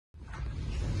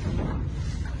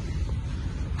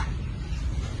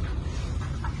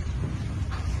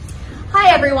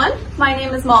everyone, my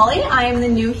name is Molly. I am the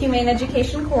new Humane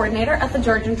Education Coordinator at the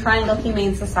Georgian Triangle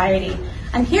Humane Society.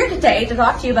 I'm here today to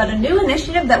talk to you about a new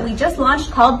initiative that we just launched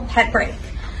called Pet Break.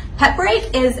 Pet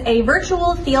Break is a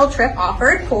virtual field trip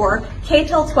offered for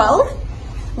K-12.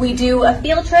 We do a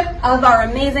field trip of our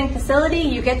amazing facility.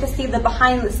 You get to see the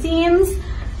behind the scenes,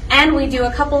 and we do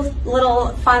a couple little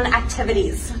fun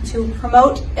activities to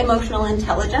promote emotional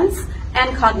intelligence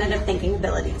and cognitive thinking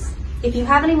abilities. If you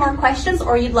have any more questions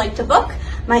or you'd like to book,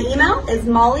 my email is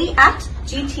molly@gths.ca.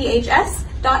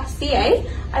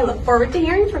 I look forward to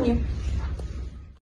hearing from you.